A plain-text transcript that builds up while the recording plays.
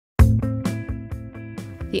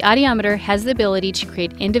The Audiometer has the ability to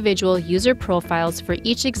create individual user profiles for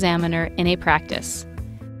each examiner in a practice.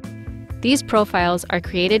 These profiles are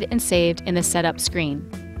created and saved in the setup screen.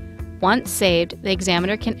 Once saved, the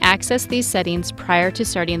examiner can access these settings prior to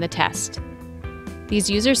starting the test. These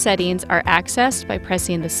user settings are accessed by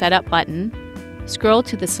pressing the Setup button. Scroll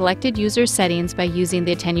to the selected user settings by using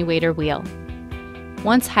the attenuator wheel.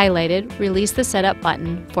 Once highlighted, release the Setup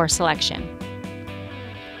button for selection.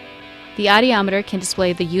 The Audiometer can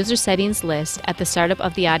display the user settings list at the startup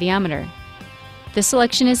of the Audiometer. This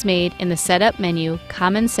selection is made in the Setup menu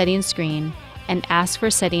Common Settings screen and asks for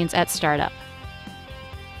settings at startup.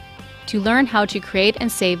 To learn how to create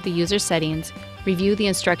and save the user settings, review the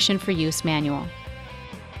Instruction for Use manual.